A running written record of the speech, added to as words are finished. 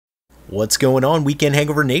What's going on, Weekend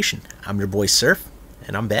Hangover Nation? I'm your boy Surf,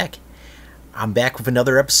 and I'm back. I'm back with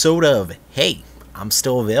another episode of Hey, I'm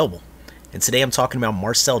Still Available. And today I'm talking about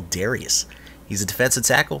Marcell Dareus. He's a defensive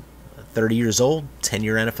tackle, 30 years old,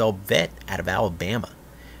 10-year NFL vet out of Alabama.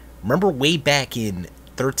 Remember way back in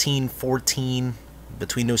 13-14,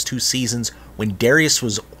 between those two seasons, when Dareus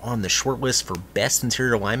was on the short list for best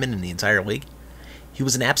interior lineman in the entire league? He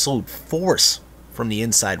was an absolute force from the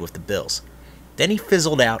inside with the Bills. Then he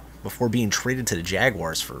fizzled out before being traded to the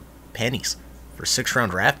Jaguars for pennies for a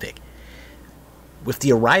 6th-round draft pick. With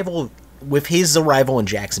his arrival in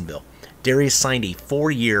Jacksonville, Dareus signed a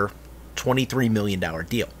 4-year, $23 million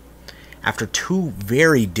deal. After 2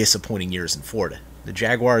 very disappointing years in Florida, the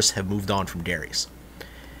Jaguars have moved on from Dareus.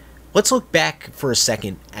 Let's look back for a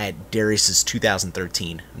second at Dareus'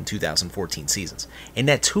 2013 and 2014 seasons. In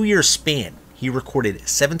that 2-year span, he recorded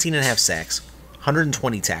 17.5 sacks,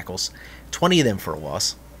 120 tackles, 20 of them for a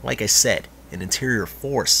loss. Like I said, an interior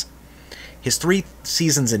force. His 3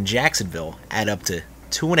 seasons in Jacksonville add up to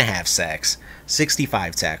 2.5 sacks,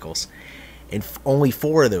 65 tackles, and only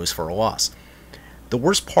 4 of those for a loss. The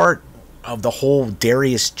worst part of the whole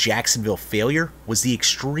Dareus Jacksonville failure was the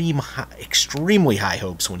extremely high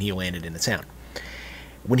hopes when he landed in the town.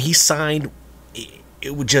 When he signed,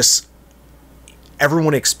 it would just...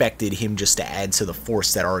 everyone expected him just to add to the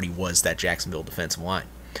force that already was that Jacksonville defensive line.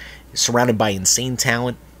 Surrounded by insane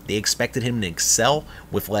talent, they expected him to excel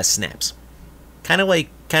with less snaps. Kind of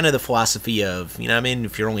the philosophy of,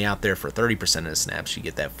 if you're only out there for 30% of the snaps, you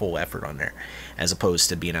get that full effort on there, as opposed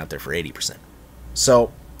to being out there for 80%.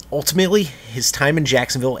 So, ultimately, his time in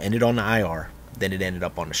Jacksonville ended on the IR, then it ended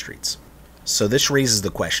up on the streets. So this raises the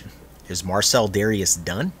question, is Marcell Dareus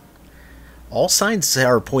done? All signs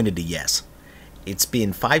are pointed to yes. It's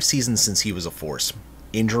been 5 seasons since he was a force.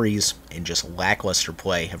 Injuries and just lackluster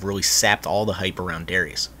play have really sapped all the hype around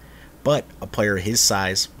Dareus. But a player his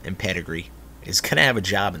size and pedigree is going to have a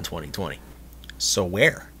job in 2020. So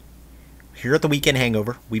where? Here at the Weekend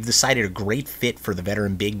Hangover, we've decided a great fit for the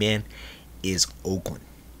veteran big man is Oakland.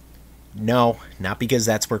 No, not because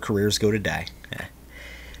that's where careers go to die.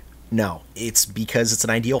 No, it's because it's an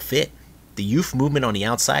ideal fit. The youth movement on the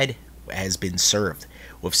outside has been served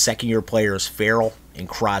with second-year players Farrell and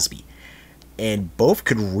Crosby, and both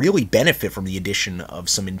could really benefit from the addition of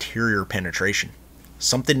some interior penetration.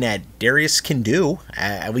 Something that Dareus can do,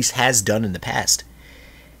 at least has done in the past.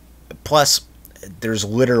 Plus, there's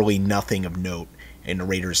literally nothing of note in the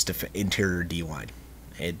Raiders' interior D-line.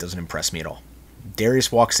 It doesn't impress me at all.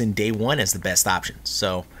 Dareus walks in day 1 as the best option.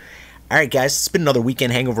 So, alright guys, it's been another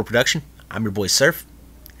Weekend Hangover production. I'm your boy Surf.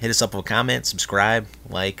 Hit us up with a comment, subscribe,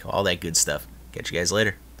 like, all that good stuff. Catch you guys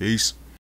later. Peace.